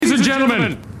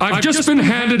gentlemen, I've just been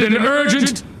handed an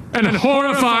urgent and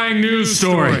horrifying news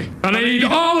story, and I need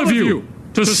all of you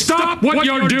to stop what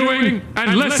you're doing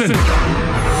and listen.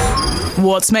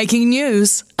 What's making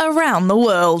news around the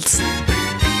world?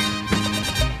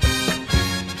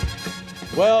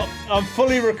 Well, I'm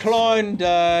fully reclined,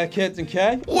 Captain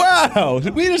K. Wow,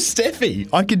 where's Steffi?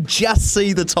 I can just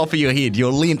see the top of your head.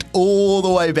 You're leant all the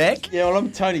way back. Yeah, well, I'm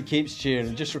Tony Kemp's chair and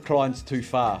it just reclines too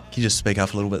far. Can you just speak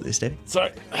up a little bit there, Steffi?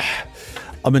 Sorry.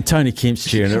 I'm in Tony Kemp's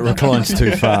chair and it reclines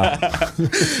too far.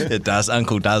 It does.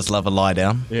 Uncle does love a lie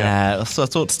down. Yeah. So I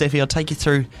thought, Steffi, I'd take you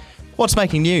through what's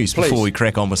making news before we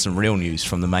crack on with some real news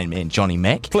from the main man, Johnny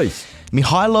Mac. Please.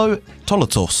 Mihailo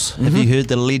Tolotos. Have you heard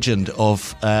the legend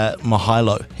of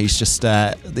Mihailo? He's just,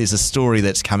 there's a story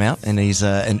that's come out and he's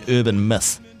an urban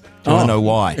myth. Do you want to know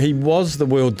why? He was the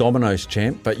world dominoes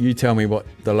champ, but you tell me what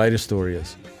the latest story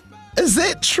is. Is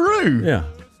that true? Yeah.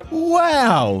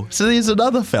 Wow. So there's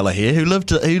another fella here who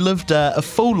lived a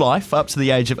full life up to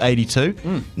the age of 82,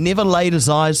 never laid his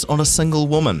eyes on a single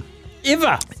woman.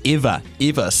 Ever.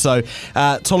 So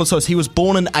Tolotos, he was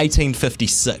born in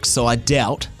 1856, so I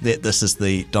doubt that this is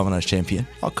the dominoes champion.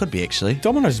 Oh, it could be, actually.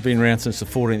 Dominoes has been around since the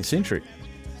 14th century.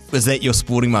 Was that your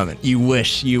sporting moment? You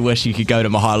wish you could go to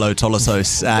Mihailo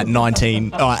Tolotos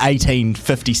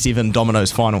 1857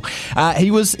 dominoes final.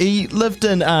 He lived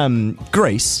in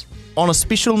Greece on a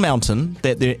special mountain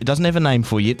that it doesn't have a name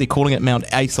for yet. They're calling it Mount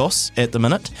Athos at the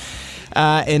minute.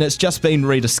 And it's just been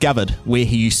rediscovered where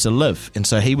he used to live. And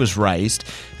so he was raised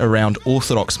around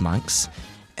Orthodox monks,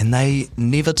 and they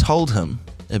never told him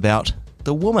about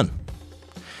the woman.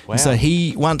 Wow. So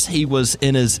once he was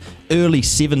in his early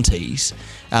 70s,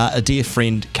 a dear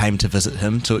friend came to visit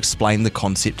him to explain the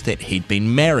concept that he'd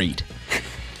been married.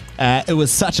 It was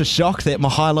such a shock that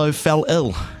Mihailo fell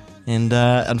ill, and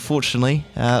unfortunately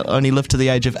only lived to the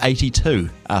age of 82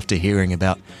 after hearing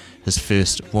about his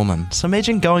first woman. So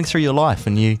imagine going through your life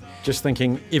and you just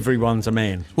thinking everyone's a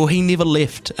man. Well, he never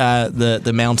left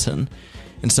the mountain,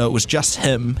 and so it was just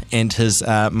him and his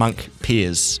monk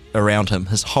peers around him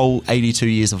his whole 82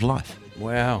 years of life.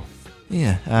 Wow.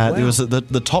 Yeah. Wow. There was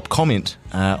the top comment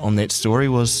on that story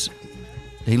was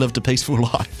he lived a peaceful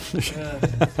life.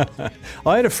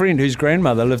 I had a friend whose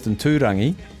grandmother lived in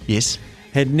Turangi. Yes.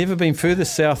 Had never been further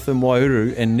south than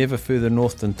Waihuru and never further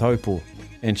north than Taupo.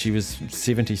 And she was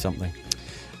 70-something.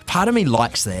 Part of me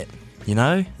likes that, you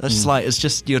know? It's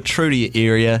just you're true to your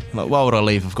area. Like, why would I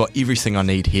leave? I've got everything I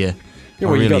need here. Yeah,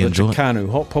 well, you got the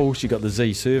Tukanu hot pools, you got the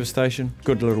Z service station,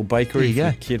 good little bakery. There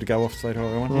you go. Care to go off State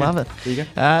Highway 1. Love it. There you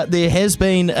go. There has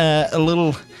been a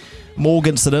little morgue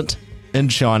incident in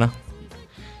China.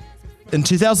 In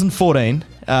 2014,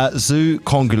 Zhu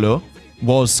Congulur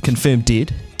was confirmed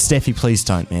dead. Staffy, please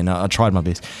don't, man. I tried my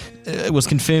best. It was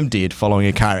confirmed dead following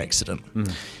a car accident.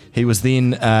 He was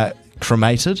then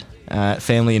cremated.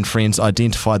 Family and friends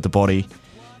identified the body,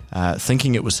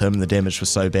 thinking it was him. The damage was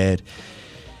so bad.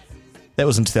 That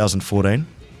was in 2014.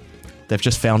 They've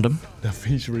just found him.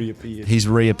 He's reappeared. He's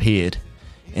reappeared.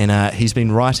 And he's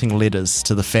been writing letters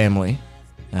to the family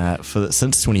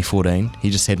since 2014. He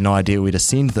just had no idea where to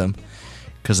send them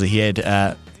because he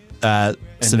had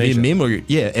severe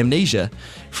amnesia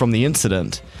from the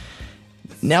incident.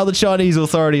 Now the Chinese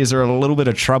authorities are in a little bit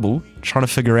of trouble trying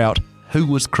to figure out who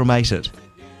was cremated.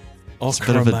 It's a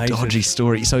bit of a dodgy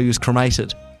story. So he was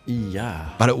cremated. Yeah.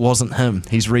 But it wasn't him.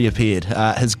 He's reappeared.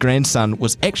 His grandson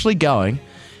was actually going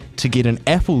to get an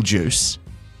apple juice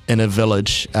in a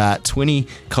village 20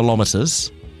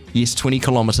 kilometres. Yes, 20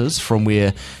 kilometres from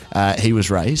where he was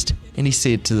raised. And he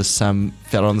said to this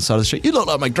fellow on the side of the street, "You look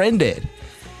like my granddad."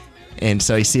 And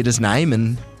so he said his name,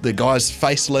 and the guy's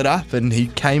face lit up, and he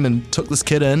came and took this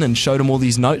kid in and showed him all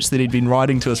these notes that he'd been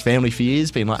writing to his family for years,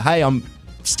 being like, "Hey, I'm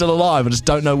still alive, I just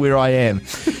don't know where I am."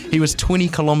 He was 20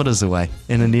 kilometres away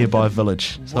in a nearby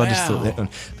village. So I just thought that was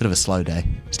a bit of a slow day.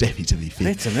 Staffy, to be fair.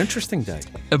 That's an interesting day.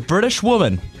 A British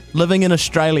woman living in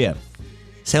Australia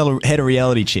had a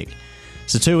reality check.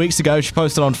 So 2 weeks ago, she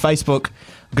posted on Facebook,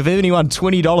 "I'll give anyone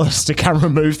 $20 to come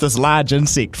remove this large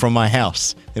insect from my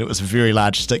house." And it was a very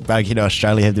large stick bug. You know,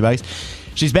 Australia have their bugs.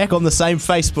 She's back on the same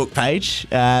Facebook page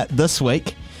this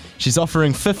week. She's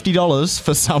offering $50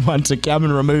 for someone to come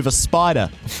and remove a spider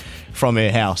from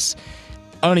her house.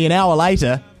 Only an hour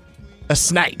later, a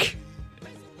snake.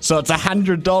 So it's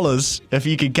 $100 if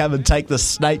you can come and take the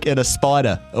snake and a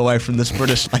spider away from this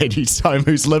British lady's home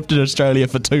who's lived in Australia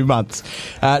for 2 months.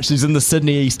 She's in the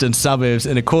Sydney eastern suburbs,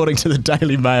 and according to the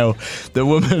Daily Mail, the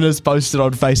woman has posted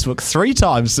on Facebook 3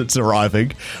 times since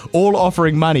arriving, all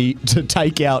offering money to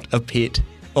take out a pet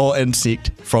or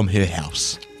insect from her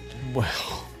house. Wow.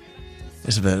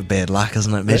 It's a bit of bad luck,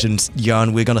 isn't it? Imagine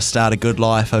going, we're going to start a good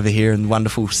life over here in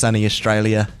wonderful sunny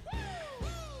Australia.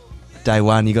 Day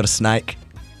one, you got a snake.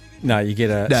 No, you get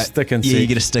a stick insect. Yeah, you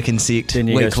get a stick insect. Then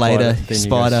you Week go later,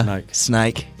 spider,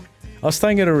 snake. I was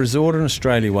staying at a resort in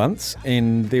Australia once,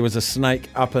 and there was a snake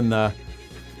up in the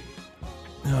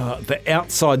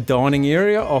outside dining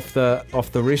area off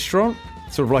the restaurant,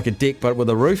 sort of like a deck but with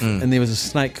a roof, and there was a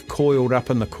snake coiled up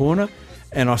in the corner,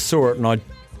 and I saw it and I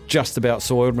just about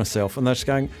soiled myself, and they're just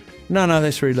going, no,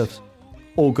 that's where he lives,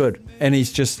 all good. And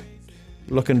he's just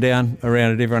looking down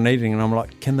around at everyone eating, and I'm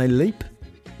like, can they leap?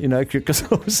 You know,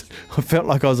 because I felt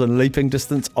like I was in leaping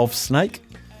distance of snake.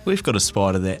 We've got a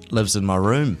spider that lives in my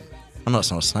room. I know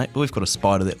it's not a snake, but we've got a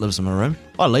spider that lives in my room.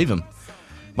 I leave him.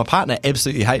 My partner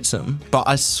absolutely hates him, but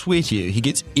I swear to you, he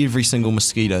gets every single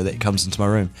mosquito that comes into my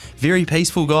room. Very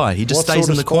peaceful guy. He just stays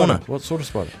in the corner. What sort of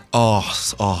spider?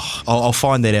 I'll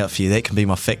find that out for you. That can be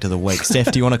my fact of the week.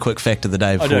 Steph, do you want a quick fact of the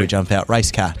day before we jump out?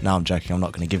 Race car. No, I'm joking. I'm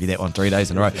not going to give you that one 3 days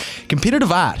in a row.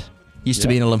 Competitive art used to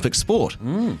be an Olympic sport.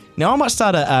 Now, I might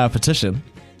start a petition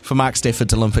for Mark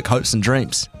Stafford's Olympic hopes and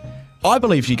dreams. I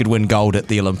believe you could win gold at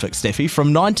the Olympics, Steffi.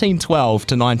 From 1912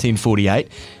 to 1948,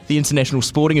 the international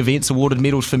sporting events awarded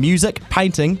medals for music,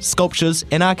 painting, sculptures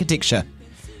and architecture.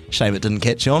 Shame it didn't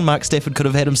catch on. Mark Stafford could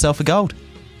have had himself a gold.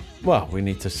 Well, we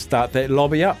need to start that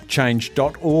lobby up.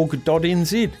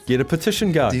 Change.org.nz. Get a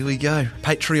petition going. There we go.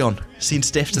 Patreon. Send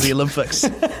Steph to the Olympics.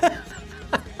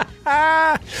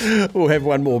 We'll have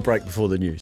one more break before the news.